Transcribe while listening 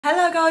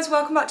Hello guys,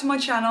 welcome back to my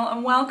channel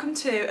and welcome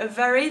to a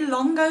very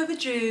long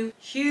overdue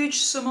huge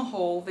summer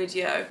haul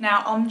video.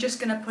 Now I'm just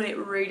going to put it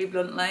really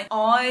bluntly.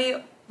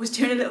 I was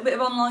doing a little bit of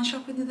online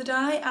shopping the other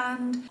day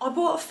and I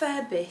bought a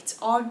fair bit.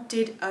 I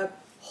did a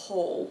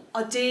haul.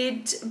 I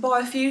did buy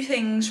a few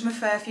things from a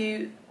fair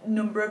few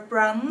number of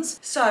brands.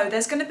 So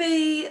there's going to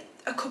be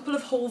a couple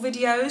of haul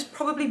videos,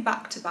 probably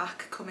back to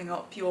back, coming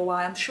up your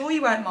way. I'm sure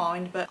you won't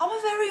mind, but I'm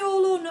a very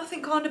all or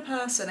nothing kind of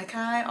person, okay?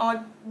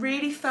 I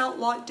really felt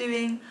like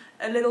doing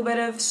a little bit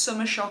of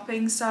summer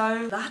shopping,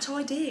 so that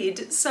I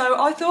did. So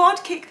I thought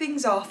I'd kick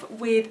things off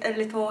with a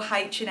little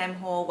H&M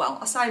haul. Well,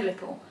 I say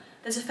little.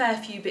 There's a fair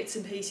few bits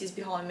and pieces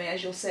behind me,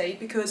 as you'll see,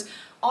 because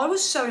I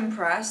was so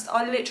impressed.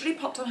 I literally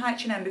popped on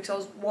H&M because I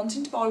was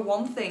wanting to buy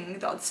one thing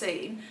that I'd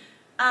seen,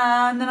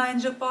 and then I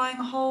ended up buying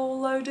a whole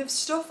load of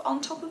stuff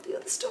on top of the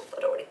other stuff that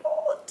I'd already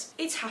bought.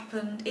 It's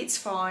happened, it's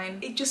fine.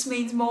 It just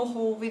means more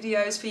haul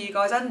videos for you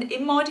guys. And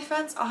in my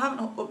defence, I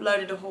haven't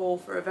uploaded a haul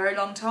for a very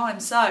long time.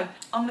 So I'm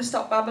going to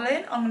stop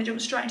babbling, I'm going to jump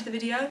straight into the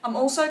video. I'm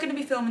also going to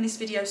be filming this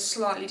video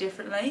slightly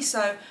differently.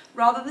 So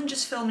rather than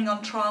just filming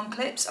on try-on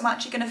clips, I'm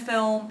actually going to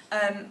film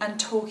and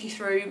talk you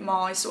through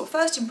my sort of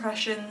first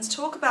impressions,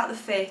 talk about the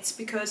fit,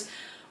 because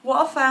what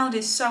I've found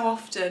is so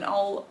often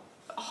I'll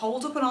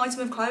hold up an item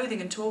of clothing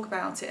and talk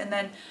about it, and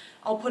then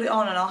I'll put it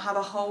on and I'll have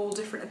a whole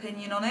different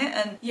opinion on it.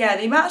 And yeah,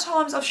 the amount of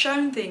times I've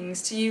shown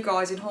things to you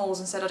guys in hauls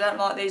and said I don't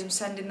like these, I'm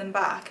sending them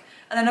back,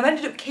 and then I've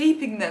ended up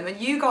keeping them, and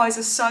you guys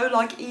are so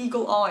like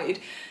eagle-eyed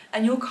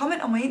and you'll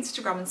comment on my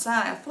Instagram and say,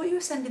 I thought you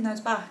were sending those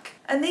back.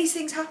 And these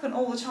things happen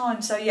all the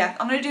time. So yeah,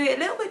 I'm going to do it a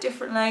little bit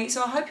differently,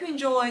 so I hope you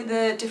enjoy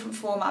the different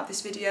format of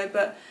this video.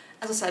 But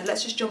as I said,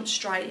 let's just jump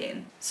straight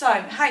in.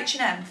 So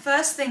H&M,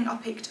 first thing I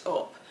picked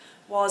up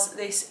was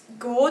this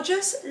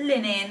gorgeous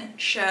linen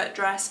shirt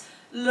dress.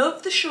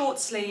 Love the short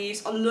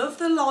sleeves, I love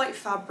the light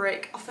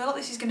fabric. I feel like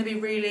this is going to be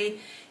really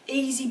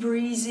easy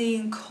breezy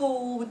and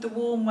cool with the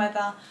warm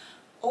weather.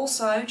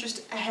 Also,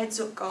 just a heads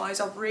up guys,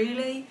 I've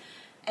really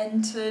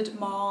entered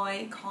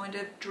my kind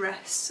of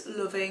dress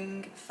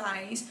loving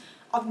phase.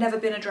 I've never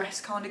been a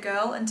dress kind of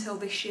girl until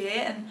this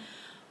year, and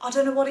I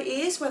don't know what it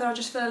is, whether I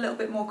just feel a little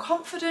bit more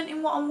confident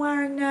in what I'm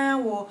wearing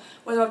now, or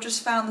whether I've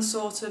just found the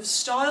sort of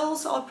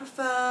styles that I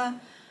prefer.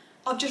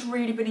 I've just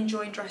really been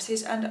enjoying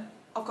dresses, and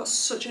I've got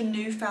such a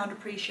newfound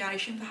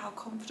appreciation for how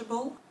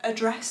comfortable a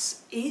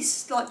dress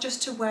is, like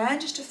just to wear,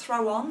 just to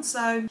throw on.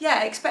 So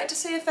yeah, expect to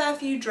see a fair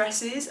few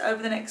dresses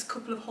over the next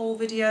couple of haul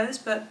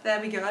videos, but there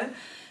we go.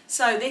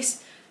 So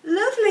this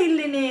lovely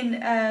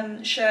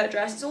linen shirt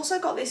dress, it's also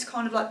got this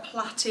kind of like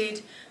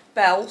plaited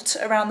belt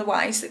around the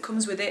waist that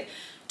comes with it.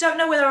 Don't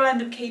know whether I'll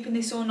end up keeping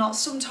this or not.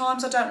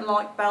 Sometimes I don't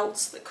like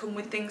belts that come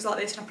with things like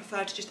this and I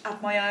prefer to just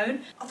add my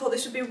own. I thought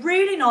this would be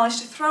really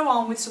nice to throw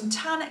on with some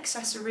tan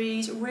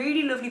accessories,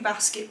 really lovely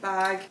basket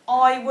bag.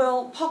 I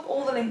will pop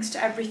all the links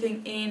to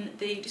everything in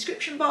the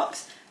description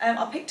box.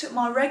 I picked up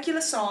my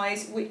regular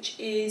size, which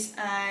is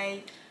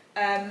a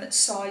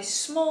size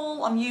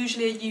small. I'm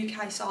usually a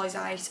UK size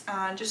 8,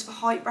 and just for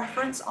height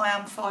reference I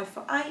am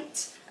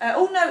 5'8".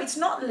 Oh no, it's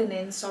not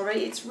linen,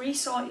 sorry, it's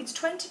 20%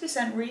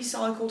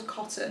 recycled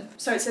cotton,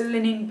 so it's a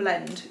linen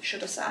blend,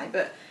 should I say,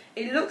 but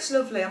it looks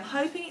lovely. I'm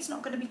hoping it's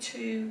not going to be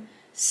too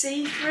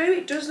see-through.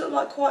 It does look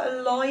like quite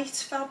a light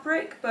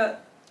fabric,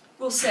 but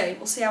we'll see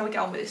how we get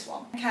on with this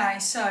one. Okay,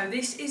 so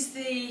this is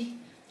the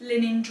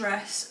linen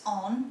dress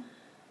on.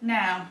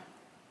 Now,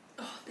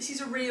 this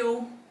is a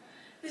real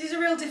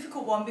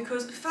difficult one,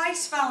 because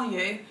face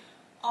value,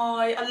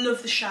 I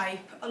love the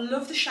shape. I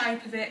love the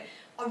shape of it.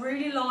 I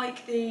really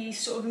like the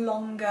sort of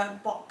longer,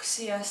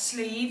 boxier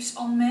sleeves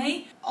on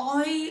me.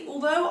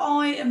 Although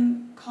I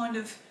am kind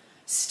of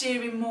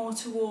steering more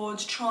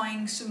towards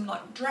trying some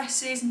like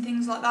dresses and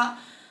things like that,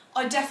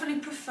 I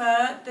definitely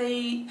prefer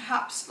the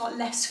perhaps like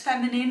less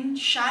feminine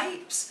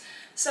shapes.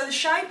 So the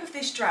shape of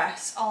this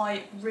dress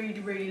I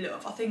really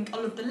love. I think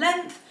I love the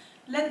length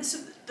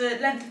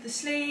of the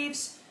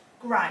sleeves.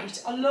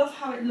 Great. I love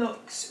how it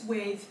looks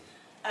with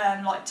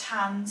like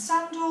tan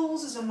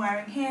sandals, as I'm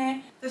wearing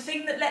here. The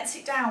thing that lets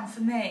it down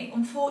for me,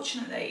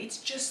 unfortunately, it's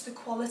just the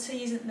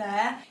quality isn't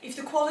there. If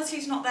the quality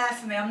is not there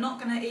for me, I'm not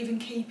going to even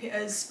keep it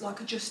as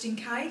like a just in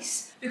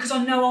case, because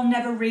I know I'll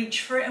never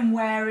reach for it and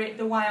wear it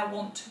the way I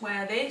want to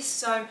wear this.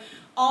 So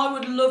I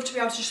would love to be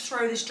able to just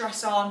throw this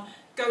dress on,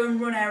 go and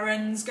run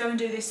errands, go and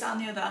do this, that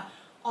and the other.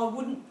 I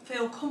wouldn't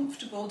feel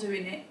comfortable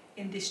doing it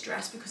in this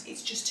dress because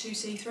it's just too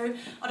see-through.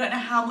 I don't know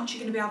how much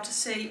you're going to be able to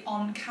see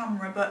on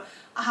camera, but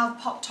I have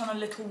popped on a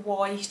little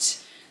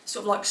white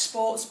sort of like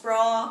sports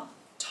bra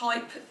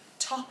type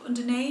top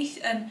underneath,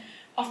 and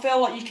I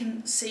feel like you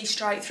can see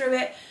straight through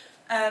it.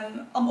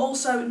 I'm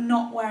also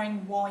not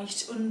wearing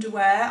white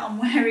underwear, I'm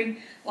wearing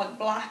like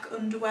black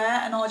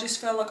underwear, and I just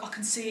feel like I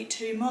can see it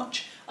too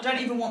much. I don't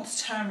even want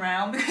to turn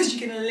around because you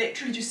can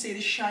literally just see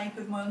the shape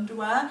of my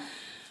underwear,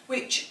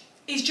 which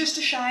is just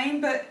a shame,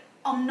 but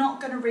I'm not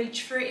going to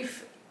reach for it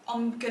if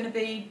I'm going to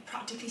be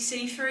practically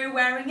see-through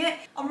wearing it.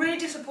 I'm really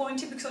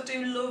disappointed because I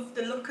do love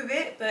the look of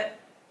it, but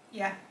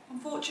yeah,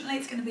 unfortunately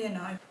it's going to be a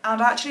no.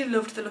 And I actually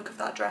loved the look of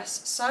that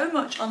dress so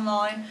much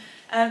online.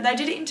 They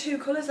did it in 2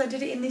 colours. They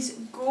did it in this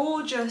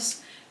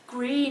gorgeous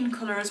green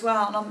colour as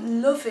well, and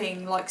I'm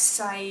loving like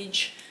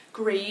sage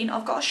green.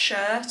 I've got a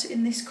shirt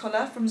in this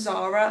colour from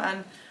Zara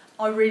and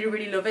I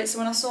really love it. So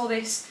when I saw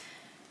this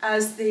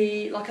as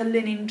the like a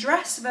linen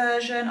dress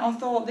version, I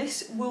thought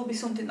this will be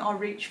something that I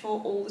reach for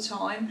all the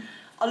time.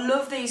 I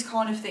love these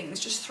kind of things,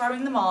 just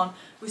throwing them on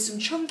with some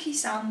chunky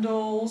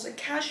sandals, a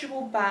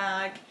casual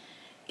bag.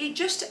 I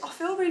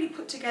feel really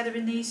put together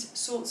in these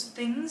sorts of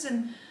things,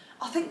 and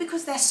I think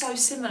because they're so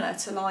similar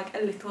to like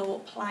a little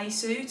play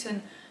suit,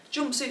 and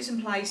jumpsuits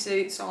and play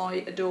suits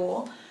I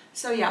adore.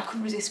 So yeah, I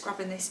couldn't resist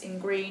grabbing this in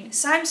green.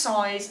 Same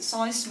size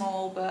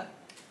small, but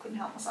couldn't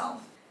help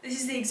myself. This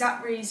is the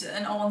exact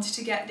reason I wanted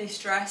to get this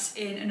dress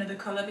in another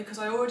colour, because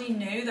I already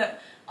knew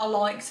that I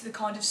liked the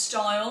kind of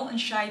style and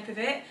shape of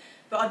it,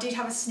 but I did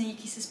have a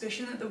sneaky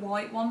suspicion that the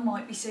white one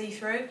might be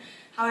see-through.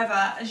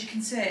 However, as you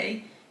can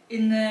see,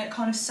 in the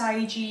kind of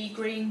sagey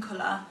green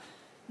colour,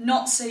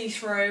 not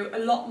see-through, a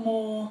lot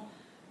more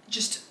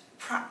just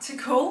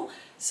practical.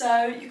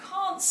 So you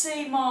can't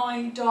see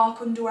my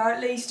dark underwear,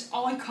 at least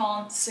I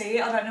can't see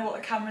it. I don't know what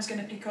the camera's going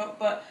to pick up,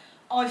 but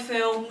I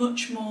feel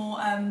much more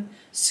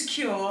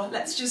secure,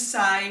 let's just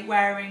say,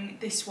 wearing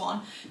this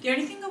one. The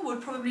only thing I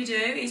would probably do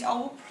is I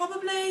will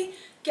probably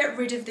get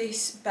rid of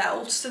this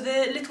belt. So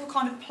the little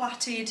kind of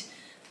plaited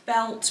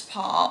belt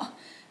part,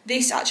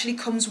 this actually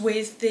comes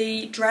with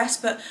the dress,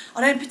 but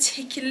I don't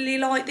particularly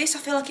like this. I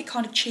feel like it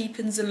kind of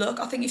cheapens the look.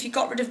 I think if you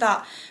got rid of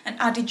that and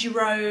added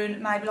your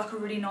own, maybe like a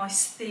really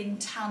nice thin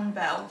tan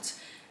belt,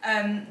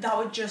 that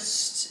would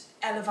just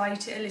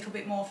elevate it a little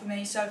bit more for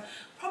me. So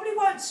probably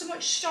won't so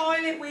much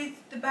style it with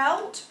the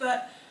belt,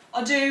 but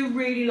I do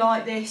really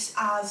like this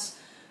as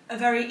a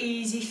very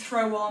easy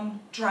throw-on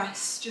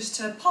dress, just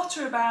to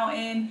potter about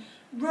in,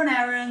 run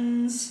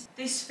errands.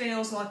 This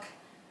feels like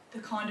the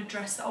kind of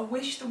dress that I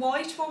wish the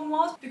white one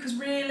was, because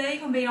really,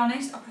 if I'm being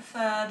honest, I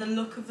prefer the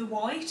look of the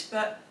white,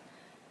 but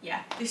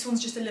yeah, this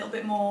one's just a little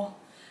bit more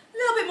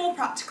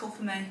practical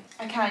for me.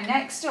 Okay,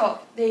 next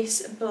up,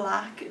 this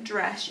black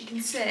dress. You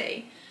can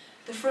see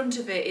the front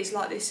of it is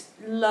like this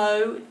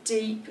low,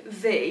 deep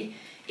V.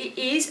 It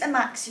is a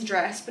maxi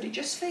dress, but it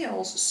just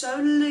feels so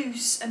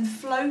loose and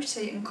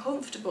floaty and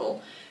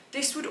comfortable.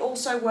 This would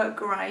also work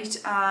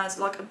great as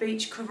like a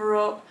beach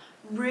cover-up.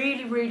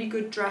 Really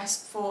good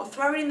dress for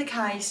throwing in the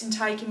case and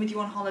taking with you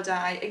on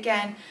holiday.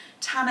 Again,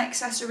 tan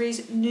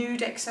accessories,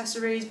 nude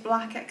accessories,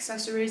 black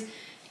accessories,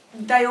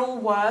 they all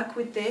work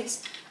with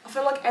this. I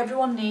feel like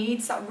everyone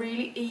needs that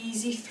really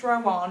easy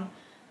throw on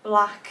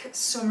black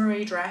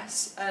summery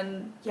dress,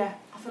 and yeah,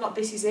 I feel like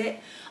this is it.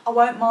 I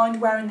won't mind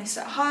wearing this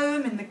at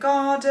home, in the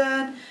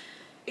garden.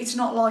 It's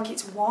not like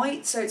it's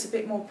white, so it's a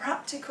bit more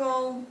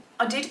practical.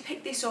 I did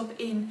pick this up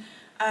in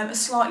a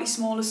slightly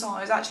smaller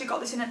size. I actually got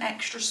this in an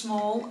extra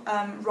small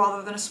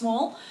rather than a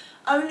small,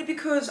 only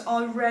because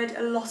I read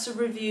a lot of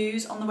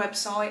reviews on the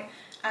website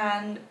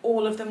and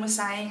all of them were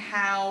saying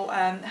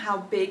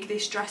how big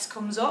this dress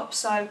comes up.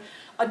 So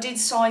I did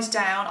size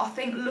down. I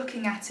think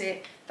looking at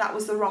it, that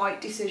was the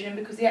right decision,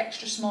 because the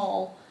extra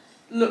small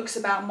looks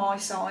about my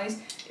size.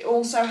 It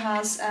also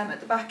has at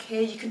the back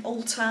here, you can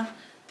alter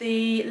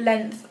the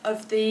length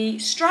of the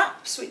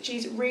straps, which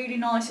is really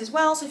nice as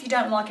well. So if you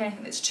don't like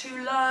anything that's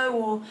too low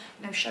or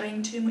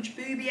showing too much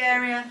booby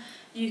area,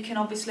 you can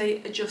obviously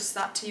adjust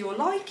that to your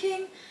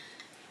liking.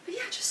 But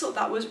yeah, I just thought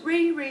that was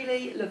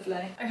really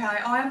lovely. Okay,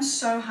 I am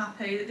so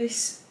happy that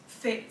this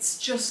fits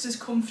just as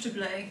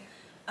comfortably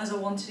as I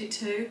wanted it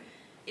to.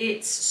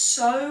 It's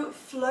so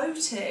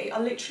floaty. I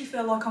literally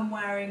feel like I'm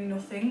wearing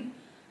nothing.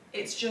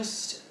 It's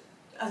just,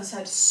 as I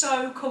said,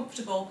 so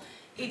comfortable.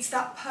 It's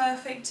that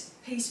perfect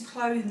piece of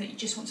clothing that you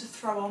just want to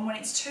throw on when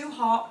it's too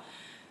hot.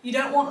 You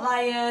don't want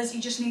layers,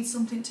 you just need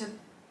something to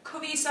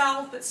cover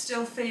yourself but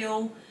still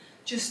feel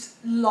just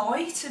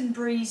light and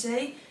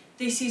breezy.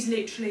 This is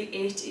literally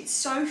it. It's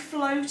so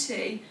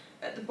floaty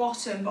at the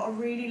bottom, but I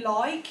really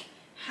like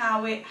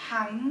how it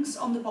hangs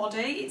on the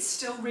body. It's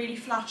still really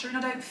flattering.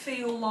 I don't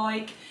feel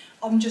like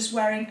I'm just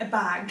wearing a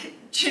bag.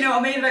 Do you know what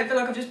I mean? I don't feel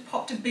like I've just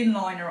popped a bin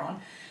liner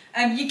on.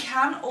 You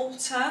can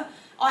alter.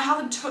 I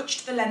haven't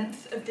touched the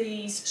length of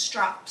these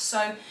straps,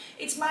 so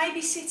it's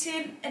maybe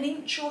sitting an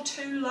inch or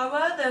two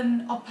lower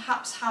than I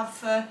perhaps have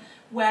for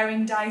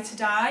wearing day to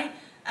day.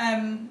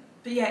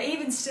 But yeah,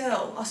 even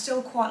still, I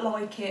still quite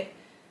like it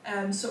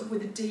sort of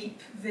with a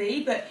deep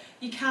V, but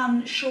you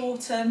can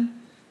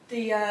shorten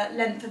the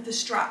length of the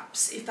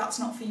straps if that's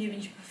not for you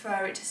and you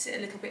prefer it to sit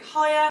a little bit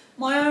higher.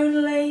 My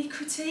only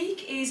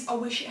critique is I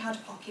wish it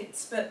had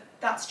pockets, but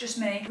that's just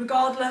me.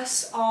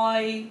 Regardless,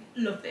 I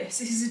love this.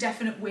 This is a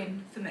definite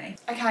win for me.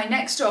 Okay,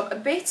 next up, a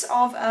bit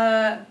of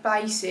a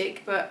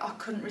basic, but I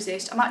couldn't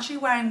resist. I'm actually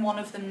wearing one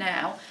of them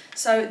now.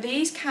 So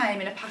these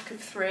came in a pack of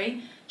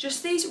 3,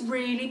 just these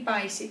really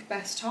basic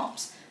best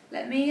tops.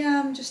 Let me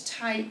just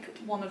take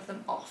one of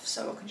them off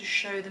so I can just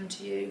show them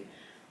to you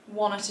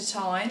one at a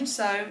time.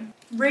 So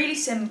really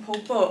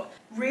simple, but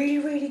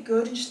really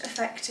good and just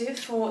effective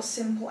for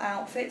simple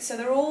outfits. So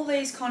they're all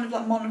these kind of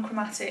like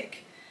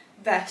monochromatic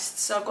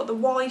vests. So I've got the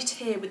white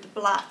here with the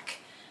black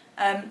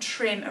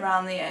trim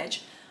around the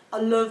edge. I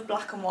love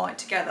black and white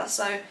together.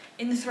 So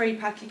in the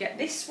 3-pack you get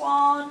this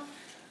one.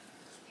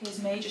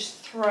 Here's me just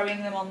throwing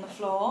them on the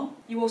floor.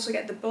 You also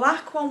get the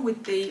black one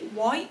with the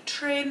white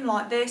trim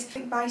like this. I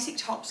think basic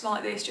tops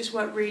like this just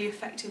work really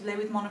effectively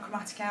with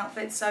monochromatic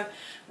outfits. So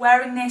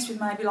wearing this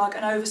with maybe like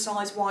an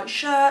oversized white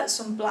shirt,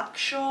 some black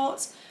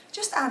shorts,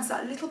 just adds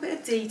that little bit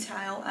of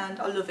detail and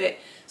I love it.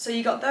 So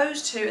you got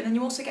those two, and then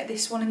you also get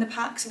this one in the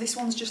pack. So this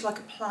one's just like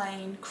a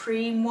plain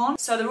cream one.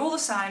 So they're all the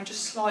same,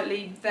 just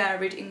slightly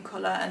varied in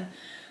colour, and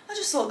I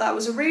just thought that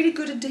was a really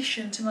good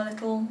addition to my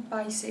little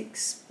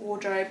basics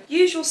wardrobe.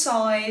 Usual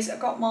size,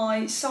 I've got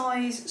my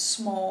size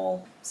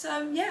small.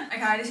 So yeah,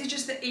 okay, this is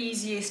just the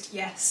easiest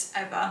yes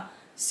ever.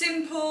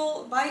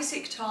 Simple,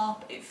 basic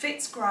top, it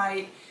fits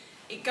great.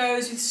 It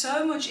goes with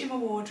so much in my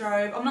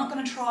wardrobe. I'm not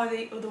going to try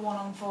the other one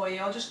on for you,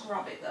 I'll just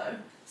grab it though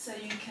so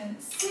you can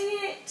see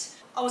it.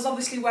 I was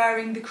obviously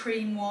wearing the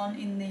cream one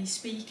in the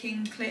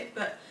speaking clip,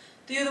 but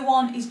the other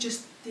one is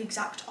just the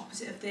exact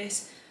opposite of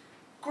this.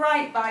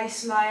 Great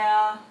base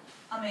layer,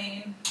 I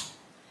mean,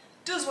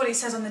 does what it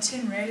says on the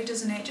tin really,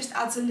 doesn't it? Just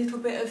adds a little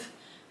bit of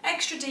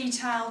extra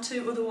detail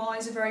to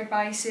otherwise a very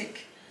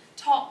basic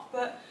top,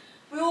 but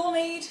we all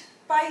need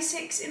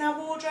basics in our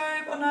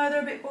wardrobe. I know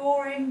they're a bit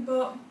boring,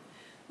 but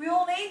we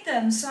all need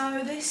them,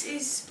 so this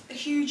is a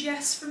huge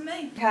yes from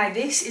me. Okay,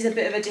 this is a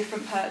bit of a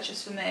different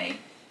purchase for me.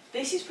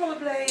 This is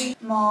probably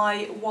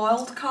my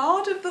wild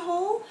card of the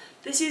haul.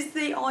 This is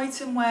the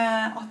item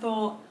where I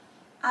thought,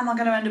 am I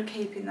going to end up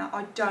keeping that?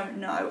 I don't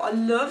know. I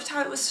loved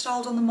how it was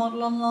styled on the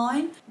model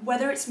online.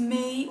 Whether it's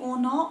me or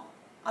not,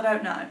 I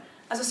don't know.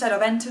 As I said,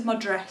 I've entered my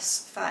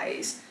dress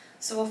phase.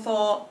 So I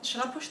thought,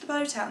 should I push the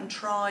boat out and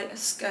try a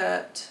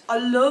skirt? I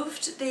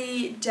loved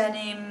the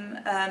denim,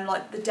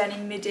 like the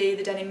denim midi,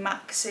 the denim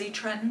maxi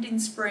trend in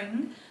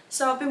spring.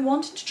 So I've been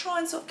wanting to try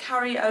and sort of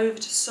carry it over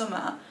to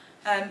summer,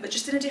 but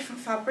just in a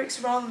different fabric.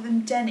 So rather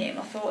than denim,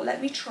 I thought,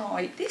 let me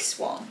try this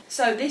one.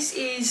 So this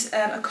is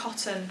a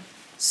cotton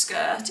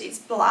skirt. It's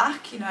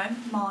black, you know,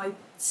 my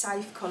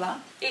safe colour.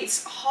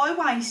 It's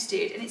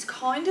high-waisted and it's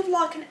kind of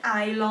like an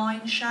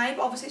A-line shape.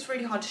 Obviously it's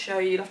really hard to show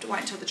you, you'll have to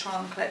wait until the try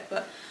on clip,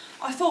 but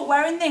I thought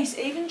wearing this,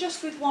 even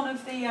just with one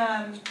of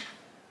the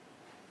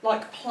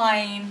like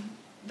plain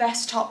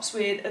vest tops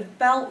with a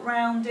belt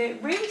round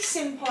it, really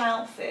simple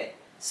outfit.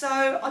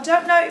 So I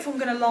don't know if I'm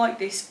going to like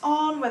this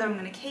on, whether I'm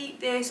going to keep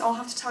this. I'll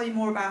have to tell you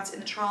more about it in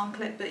the try on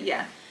clip, but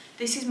yeah,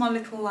 this is my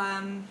little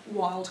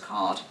wild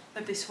card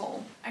of this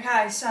haul.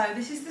 Okay, so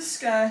this is the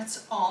skirt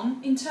on.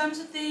 In terms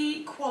of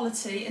the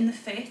quality and the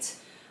fit,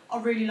 I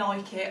really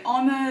like it.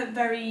 I'm a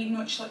very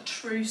much like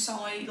true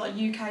size, like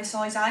UK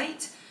size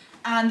 8,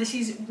 and this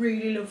is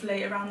really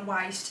lovely around the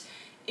waist.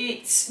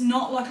 It's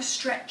not like a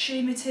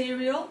stretchy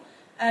material,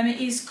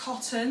 it is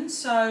cotton,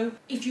 so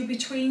if you're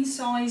between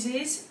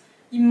sizes,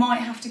 you might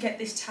have to get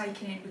this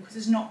taken in because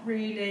there's not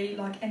really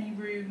like any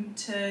room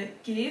to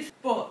give,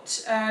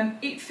 but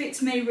it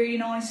fits me really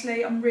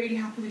nicely. I'm really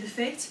happy with the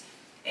fit.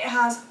 It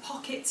has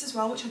pockets as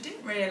well, which I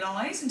didn't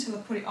realise until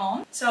I put it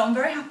on. So I'm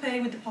very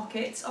happy with the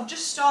pockets. I've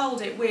just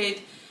styled it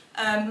with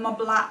my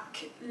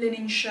black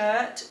linen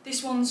shirt.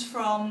 This one's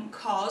from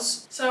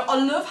KHAKI. So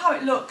I love how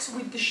it looks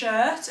with the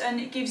shirt and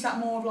it gives that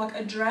more of like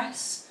a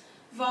dress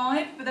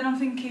vibe, but then I'm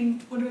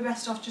thinking, would it be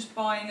best off just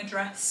buying a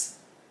dress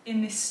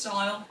in this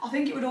style? I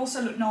think it would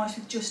also look nice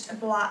with just a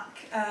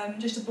black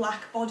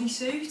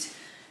bodysuit.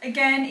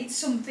 Again, it's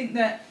something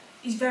that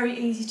is very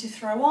easy to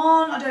throw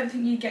on. I don't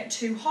think you'd get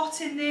too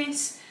hot in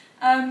this.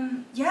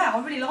 Yeah,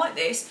 I really like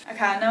this.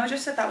 Okay, I know I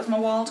just said that was my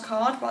wild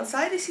card, but I'd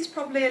say this is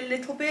probably a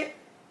little bit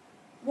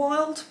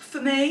wild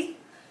for me.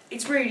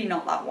 It's really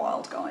not that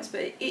wild, guys,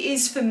 but it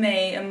is for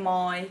me and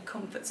my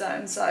comfort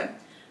zone. So,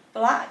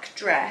 black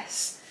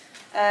dress.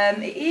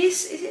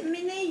 Is it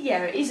mini?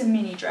 Yeah, it is a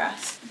mini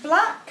dress.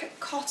 Black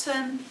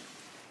cotton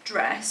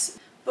dress,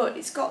 but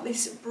it's got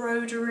this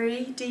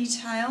broderie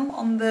detail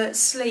on the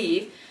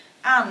sleeve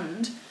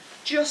and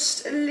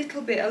just a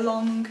little bit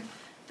along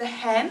the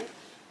hem.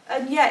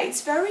 And yeah,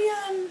 it's very,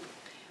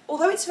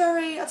 although it's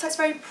very, I'd say it's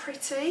very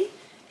pretty,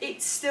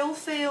 it still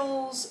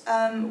feels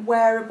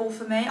wearable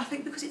for me. I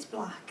think because it's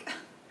black.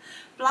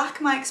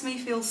 Black makes me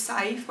feel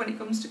safe when it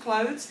comes to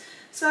clothes.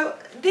 So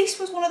this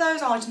was one of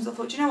those items I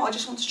thought, do you know what, I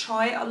just want to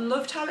try it. I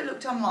loved how it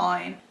looked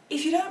online.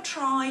 If you don't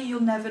try,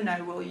 you'll never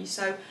know, will you?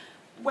 So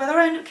whether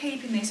I end up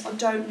keeping this, I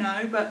don't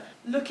know, but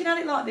looking at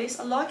it like this,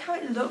 I like how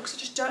it looks. I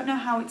just don't know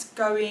how it's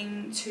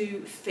going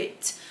to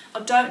fit. I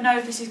don't know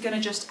if this is going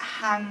to just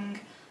hang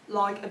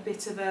like a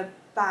bit of a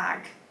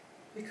bag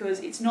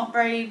because it's not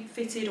very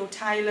fitted or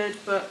tailored,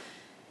 but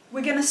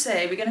we're going to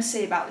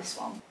see about this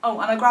one. Oh,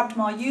 and I grabbed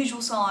my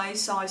usual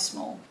size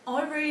small.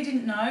 I really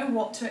didn't know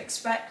what to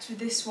expect with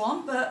this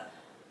one, but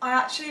I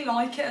actually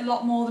like it a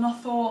lot more than I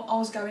thought I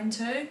was going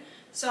to.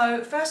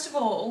 So first of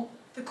all,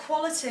 the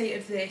quality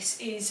of this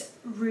is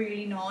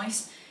really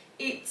nice.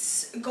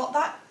 It's got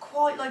that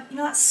quite like, you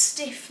know, that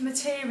stiff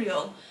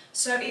material,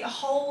 so it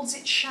holds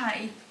its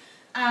shape.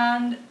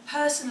 And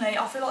personally,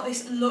 I feel like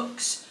this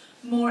looks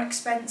more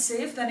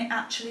expensive than it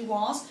actually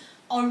was.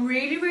 I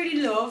really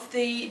love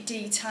the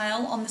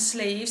detail on the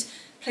sleeves.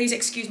 Please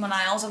excuse my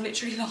nails, I've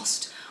literally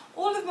lost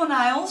all of my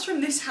nails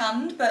from this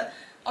hand, but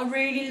I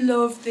really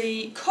love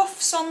the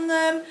cuffs on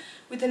them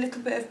with a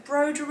little bit of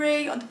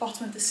broderie on the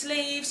bottom of the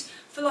sleeves.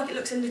 I feel like it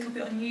looks a little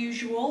bit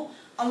unusual.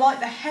 I like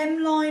the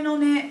hemline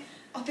on it.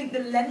 I think the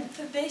length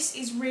of this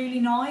is really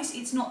nice.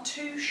 It's not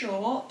too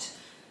short,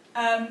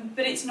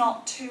 but it's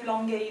not too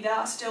long either.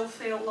 I still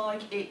feel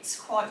like it's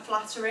quite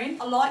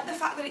flattering. I like the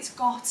fact that it's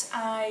got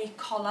a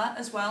collar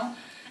as well.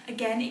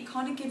 Again, it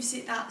kind of gives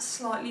it that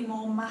slightly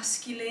more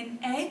masculine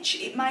edge.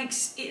 It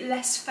makes it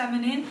less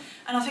feminine,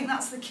 and I think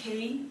that's the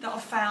key that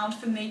I've found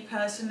for me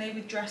personally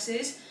with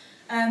dresses.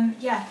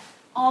 Yeah,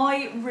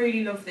 I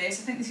really love this.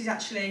 I think this is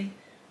actually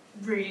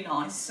really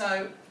nice.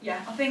 So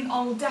yeah, I think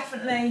I will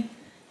definitely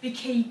be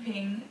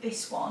keeping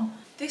this one.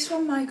 This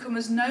one may come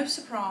as no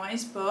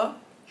surprise, but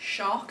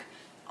shock,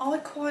 I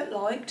quite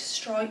liked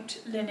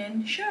striped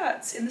linen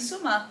shirts in the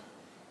summer.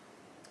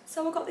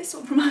 So I got this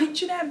one from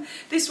H&M.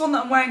 This one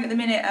that I'm wearing at the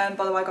minute,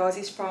 by the way guys,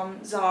 is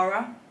from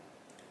Zara.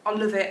 I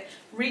love it,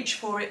 reach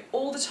for it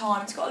all the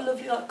time. It's got a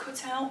lovely like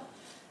cutout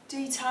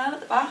detail at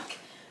the back.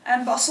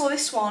 But I saw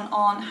this one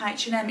on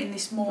H&M in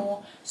this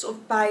more sort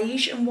of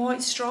beige and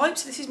white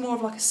stripes. So this is more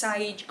of like a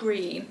sage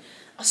green.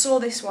 I saw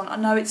this one, I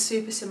know it's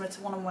super similar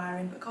to one I'm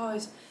wearing, but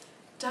guys,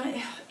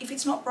 if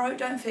it's not broke,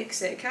 don't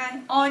fix it,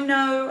 okay? I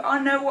know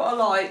what I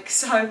like,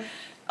 so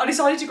I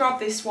decided to grab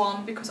this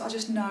one because I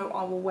just know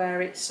I will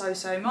wear it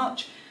so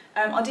much.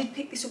 I did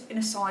pick this up in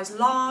a size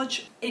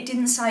large. It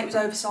didn't say it was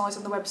oversized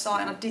on the website,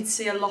 and I did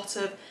see a lot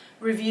of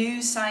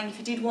reviews saying if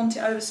you did want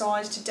it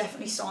oversized to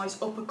definitely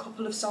size up a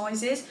couple of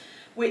sizes,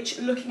 which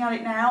looking at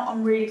it now,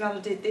 I'm really glad I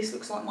did. This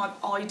looks like my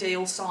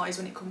ideal size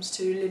when it comes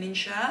to linen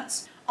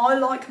shirts. I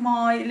like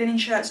my linen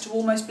shirts to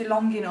almost be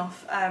long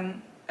enough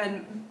and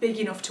big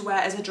enough to wear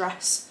as a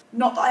dress.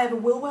 Not that I ever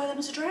will wear them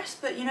as a dress,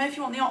 but you know, if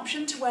you want the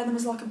option to wear them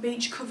as like a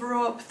beach cover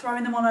up,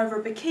 throwing them on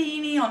over a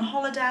bikini on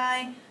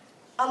holiday,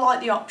 I like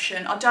the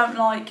option. I don't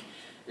like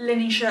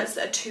linen shirts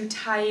that are too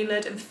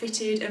tailored and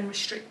fitted and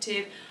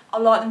restrictive. I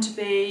like them to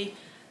be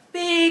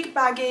big,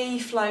 baggy,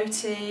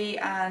 floaty,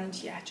 and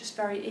yeah, just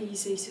very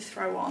easy to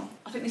throw on.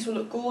 I think this will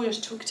look gorgeous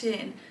tucked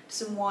in to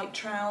some white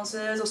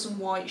trousers or some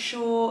white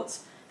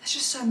shorts. There's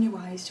just so many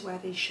ways to wear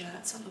these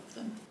shirts, I love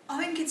them.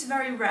 I think it's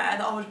very rare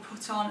that I would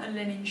put on a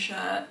linen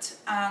shirt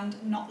and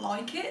not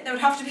like it. There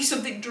would have to be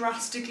something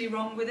drastically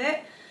wrong with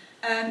it.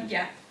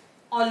 Yeah,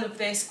 I love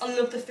this. I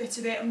love the fit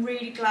of it. I'm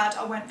really glad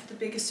I went for the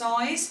bigger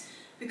size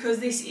because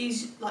this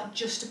is like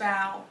just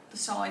about the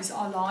size that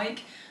I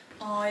like.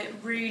 I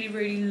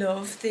really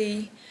love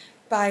the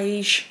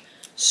beige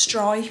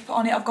stripe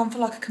on it. I've gone for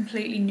like a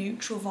completely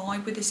neutral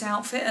vibe with this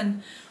outfit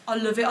and I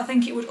love it. I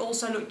think it would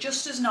also look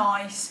just as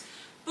nice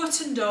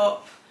buttoned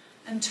up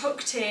and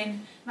tucked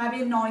in,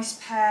 maybe a nice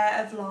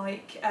pair of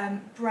like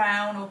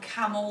brown or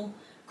camel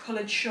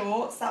coloured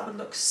shorts. That would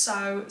look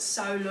so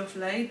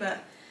lovely.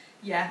 But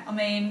yeah, I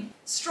mean,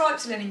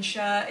 striped linen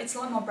shirt, it's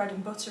like my bread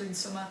and butter in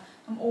summer.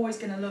 I'm always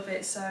going to love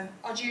it, so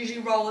I'd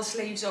usually roll the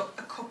sleeves up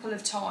a couple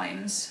of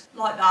times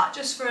like that,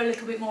 just for a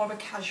little bit more of a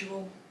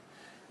casual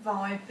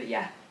vibe. But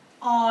yeah,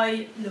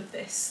 I love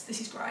this.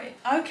 This is great.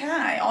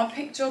 Okay, I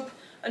picked up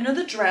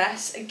another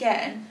dress,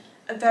 again,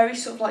 a very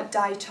sort of like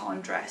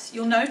daytime dress.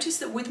 You'll notice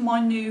that with my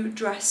new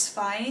dress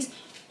phase,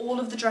 all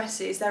of the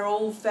dresses, they're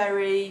all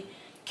very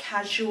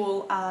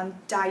casual and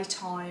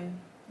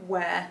daytime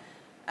wear,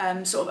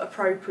 sort of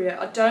appropriate.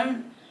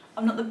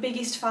 I'm not the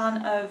biggest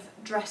fan of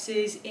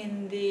dresses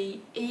in the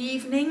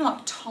evening,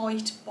 like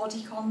tight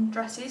bodycon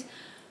dresses.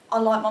 I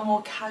like my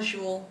more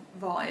casual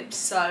vibes,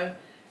 so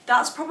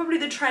that's probably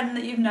the trend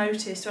that you've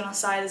noticed when I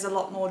say there's a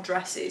lot more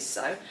dresses.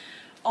 So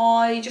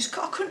I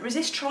couldn't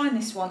resist trying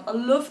this one. I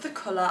love the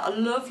colour. I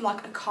love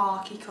like a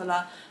khaki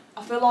colour.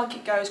 I feel like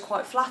it goes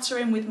quite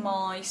flattering with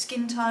my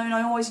skin tone.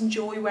 I always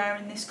enjoy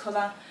wearing this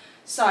colour.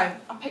 So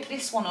I picked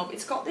this one up.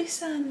 It's got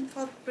this, if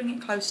I bring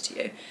it close to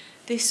you,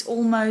 this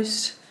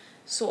almost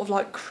sort of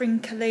like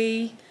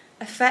crinkly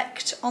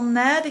effect on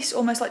there. This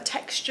almost like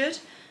textured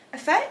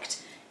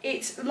effect.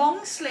 It's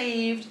long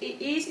sleeved.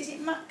 Is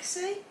it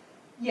maxi?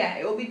 Yeah,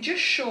 it will be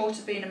just short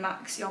of being a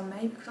maxi on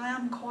me because I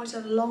am quite a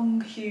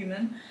long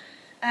human.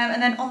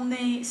 And then on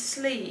the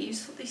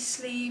sleeves, these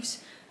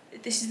sleeves,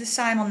 this is the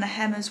same on the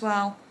hem as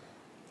well.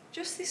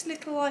 Just this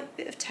little like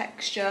bit of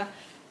texture.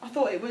 I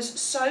thought it was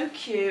so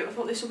cute. I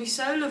thought this will be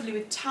so lovely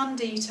with tan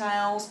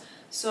details,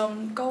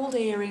 some gold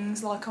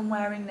earrings like I'm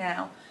wearing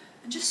now,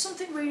 and just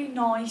something really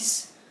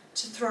nice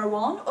to throw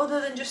on,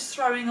 other than just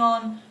throwing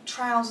on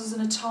trousers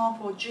and a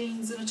top or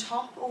jeans and a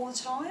top all the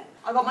time.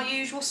 I got my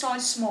usual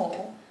size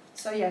small.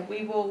 So yeah,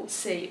 we will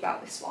see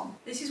about this one.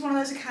 This is one of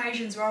those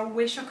occasions where I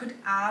wish I could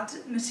add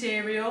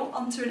material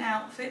onto an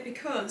outfit,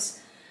 because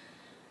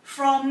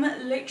from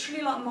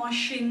literally like my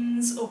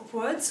shins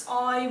upwards,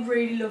 I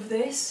really love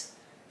this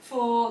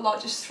for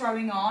like just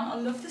throwing on. I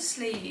love the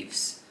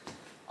sleeves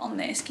on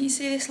this. Can you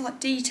see this like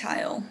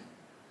detail?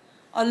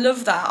 I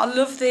love that. I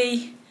love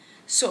the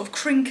sort of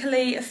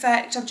crinkly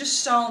effect. I've just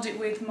styled it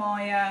with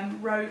my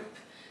rope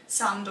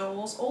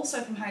sandals,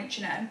 also from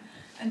H&M,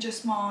 and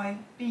just my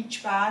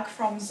beach bag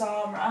from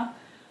Zara.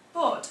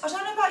 But I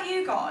don't know about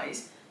you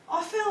guys,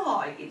 I feel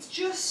like it's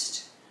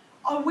just,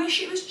 I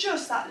wish it was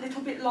just that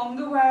little bit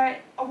longer, where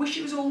I wish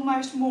it was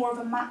almost more of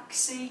a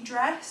maxi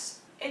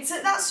dress. It's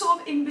at that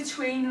sort of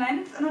in-between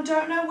length, and I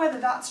don't know whether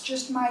that's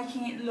just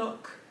making it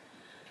look,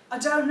 I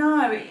don't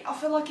know, I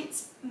feel like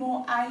it's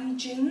more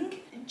aging.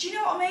 Do you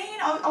know what I mean?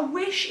 I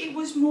wish it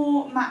was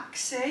more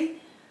maxi,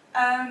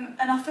 and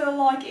I feel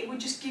like it would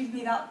just give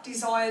me that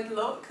desired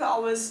look that I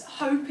was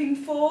hoping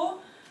for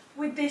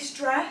with this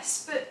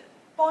dress. But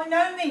by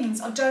no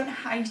means, I don't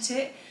hate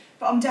it,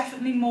 but I'm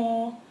definitely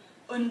more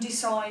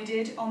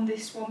undecided on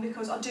this one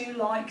because I do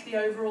like the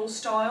overall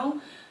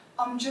style.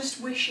 I'm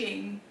just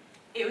wishing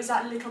it was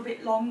that little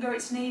bit longer.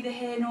 It's neither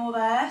here nor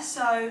there,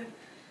 so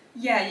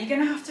yeah, you're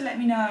going to have to let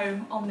me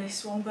know on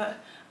this one. But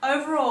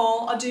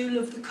overall, I do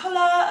love the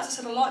colour. As I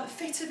said, I like the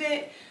fit of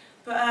it.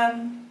 But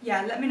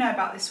yeah, let me know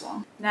about this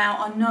one. Now,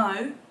 I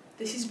know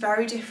this is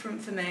very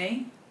different for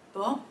me,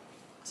 but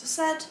as I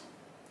said,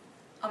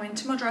 I'm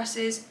into my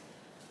dresses.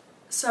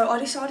 So I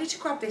decided to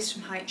grab this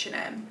from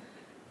H&M.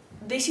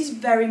 This is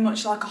very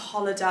much like a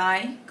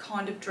holiday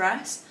kind of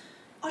dress.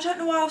 I don't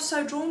know why I was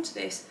so drawn to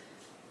this.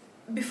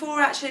 Before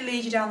I actually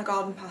lead you down the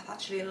garden path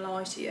actually and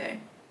lie to you,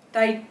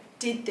 they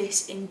did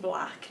this in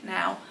black.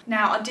 Now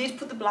I did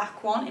put the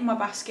black one in my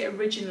basket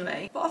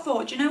originally, but I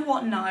thought, you know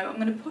what, no, I'm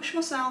going to push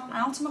myself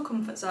out of my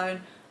comfort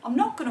zone. I'm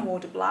not going to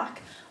order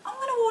black. I'm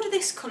going to order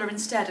this colour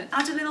instead and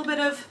add a little bit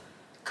of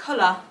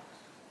colour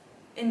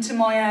into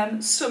my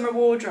summer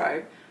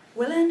wardrobe.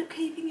 Will I end up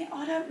keeping it?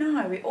 I don't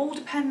know. It all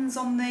depends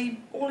on the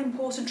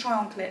all-important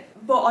try-on clip.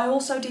 But I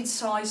also did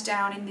size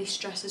down in this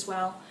dress as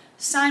well.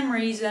 Same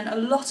reason, a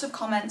lot of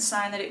comments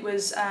saying that it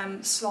was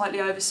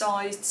slightly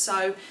oversized,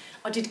 so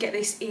I did get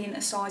this in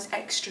a size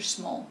extra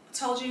small. I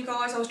told you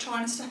guys I was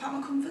trying to step out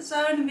my comfort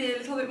zone and be a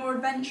little bit more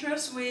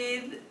adventurous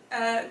with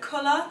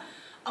colour.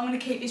 I'm going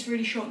to keep this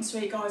really short and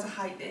sweet, guys. I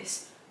hate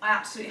this. I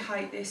absolutely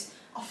hate this.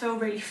 I feel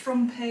really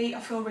frumpy, I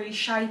feel really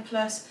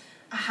shapeless.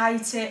 I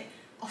hate it.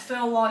 I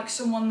feel like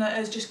someone that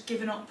has just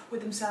given up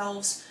with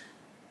themselves.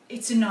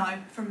 It's a no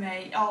from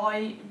me.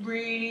 I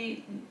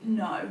really,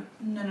 no.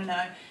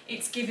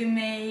 It's giving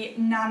me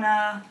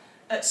Nana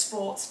at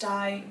sports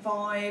day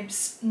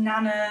vibes,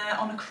 Nana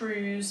on a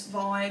cruise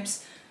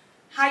vibes.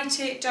 Hate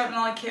it, don't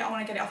like it, I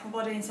want to get it off my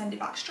body and send it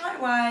back straight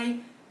away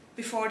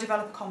before I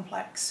develop a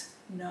complex.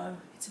 No,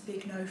 it's a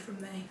big no from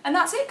me. And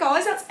that's it,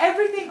 guys. That's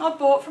everything I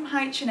bought from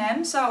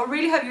H&M. So I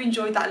really hope you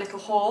enjoyed that little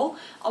haul.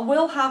 I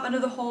will have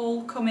another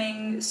haul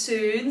coming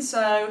soon,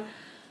 so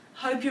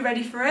hope you're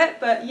ready for it.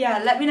 But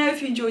yeah, let me know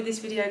if you enjoyed this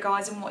video,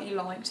 guys, and what you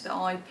liked that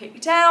I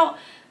picked out.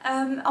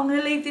 I'm going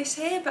to leave this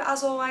here, but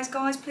as always,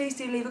 guys, please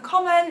do leave a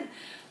comment,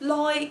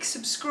 like,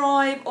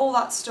 subscribe, all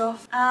that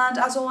stuff. And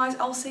as always,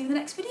 I'll see you in the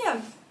next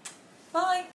video. Bye.